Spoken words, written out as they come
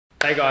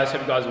Hey guys,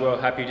 hope you guys are well.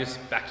 Happy just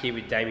back here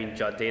with Damien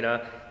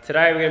Jardina.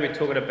 Today we're going to be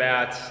talking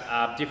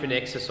about different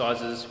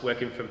exercises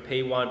working from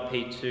P1,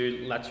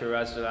 P2,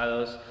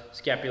 laterals,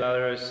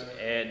 scapularis,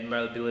 and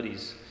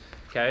mobilities.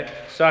 Okay,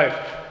 so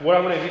what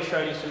I'm going to be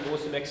showing you some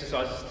awesome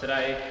exercises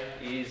today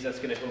is that's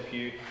going to help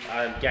you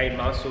gain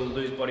muscle,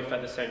 lose body fat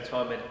at the same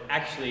time, and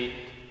actually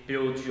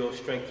build your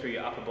strength through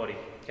your upper body.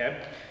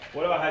 Okay,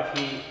 what I have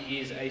here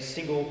is a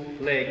single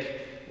leg.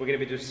 We're going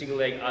to be doing single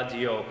leg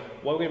RDL.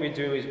 What we're going to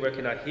be doing is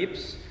working our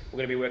hips. We're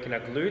going to be working our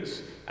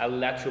glutes, our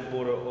lateral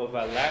border of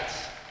our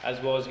lats,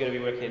 as well as going to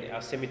be working our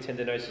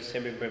semitendinosus,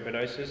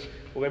 semimembranosus.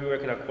 We're going to be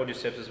working our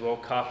quadriceps as well,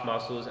 calf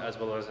muscles, as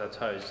well as our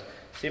toes.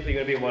 Simply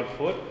going to be on one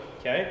foot,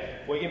 okay?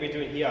 What you're going to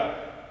be doing here,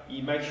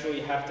 you make sure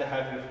you have to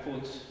have your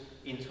foot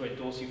into a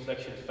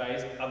dorsiflexion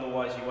phase,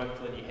 otherwise you won't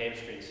feel in your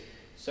hamstrings.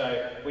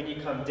 So when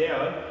you come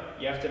down,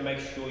 you have to make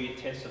sure you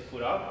tense the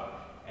foot up,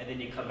 and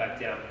then you come back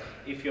down.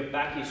 If your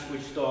back is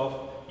switched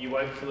off, you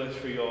won't feel it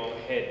through your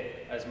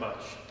head as much.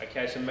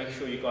 Okay, so make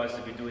sure you guys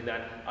will be doing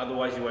that,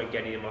 otherwise you won't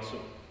get any muscle.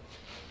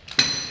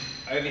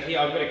 Over here,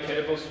 I've got a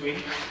kettlebell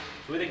swing.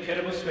 With a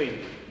kettlebell swing,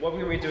 what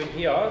we're going to be doing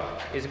here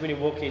is we're going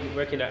to be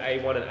working our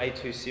A1 and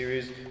A2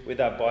 series with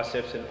our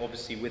biceps and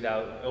obviously with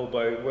our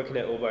elbow, working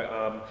our elbow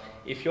arm.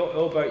 If your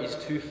elbow is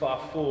too far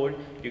forward,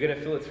 you're going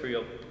to feel it through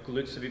your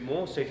glutes a bit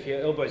more. So if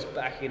your elbow's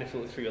back, you're going to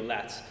feel it through your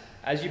lats.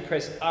 As you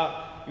press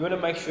up, you want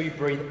to make sure you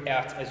breathe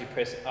out as you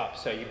press up.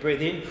 So you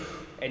breathe in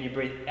and you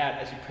breathe out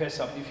as you press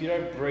up. If you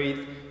don't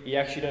breathe, you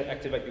actually don't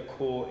activate your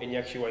core and you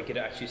actually won't get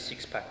actually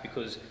six pack,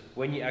 because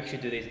when you actually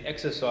do these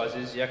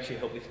exercises, you actually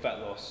help with fat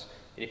loss.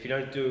 And if you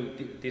don't do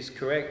this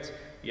correct,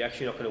 you're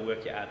actually not going to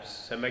work your abs.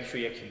 So make sure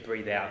you actually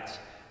breathe out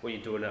when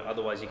you're doing it,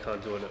 otherwise you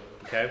can't do it,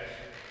 okay?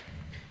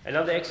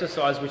 Another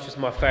exercise, which is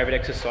my favorite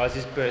exercise,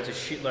 this burns a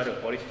shitload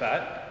of body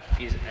fat,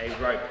 is a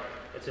rope.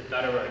 It's a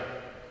ladder rope.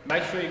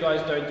 Make sure you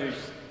guys don't do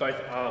both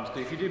arms,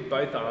 because if you do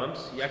both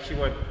arms, you actually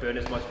won't burn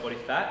as much body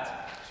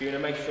fat. So you're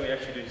going to make sure you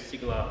actually do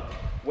single arm.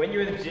 When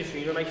you're in the position,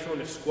 you're going to make sure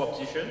you're in a squat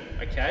position,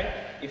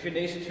 okay? If your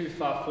knees are too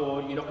far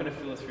forward, you're not going to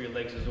feel it through your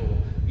legs at all.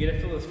 You're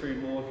going to feel it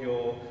through more of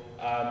your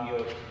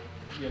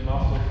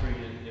muscle, through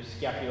your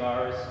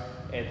scapularis,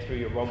 and through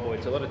your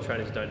rhomboids. A lot of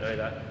trainers don't know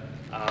that.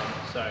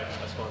 So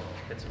that's why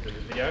that's for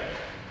this video.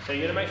 So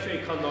you're going to make sure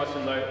you come nice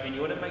and low, and you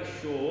want to make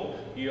sure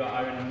you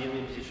are in a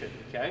kneeling position,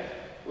 okay?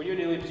 When you're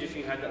in a kneeling position,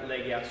 you have that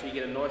leg out, so you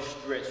get a nice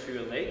stretch through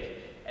your leg,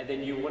 and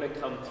then you want to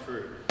come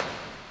through.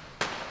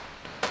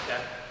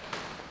 Okay?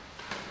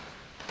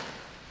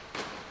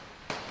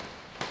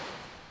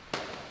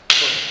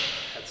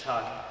 That's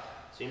hard.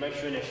 So you make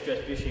sure you're in a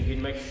stretch position, you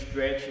can make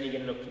stretch and you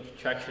get enough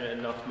contraction and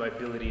enough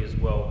mobility as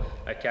well.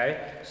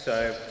 Okay?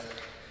 So,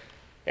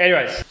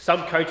 anyways,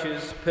 some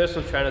coaches,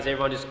 personal trainers,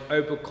 everyone just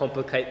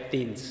overcomplicate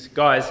things.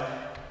 Guys,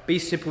 be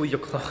simple with your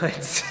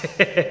clients.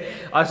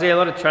 I see a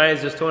lot of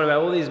trainers just talking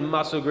about all these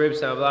muscle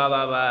groups and blah,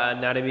 blah, blah,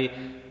 anatomy.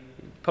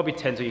 Probably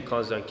 10 of your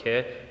clients don't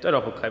care. Don't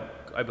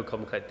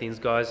overcomplicate things,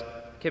 guys.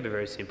 Keep it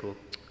very simple.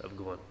 Have a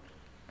good one.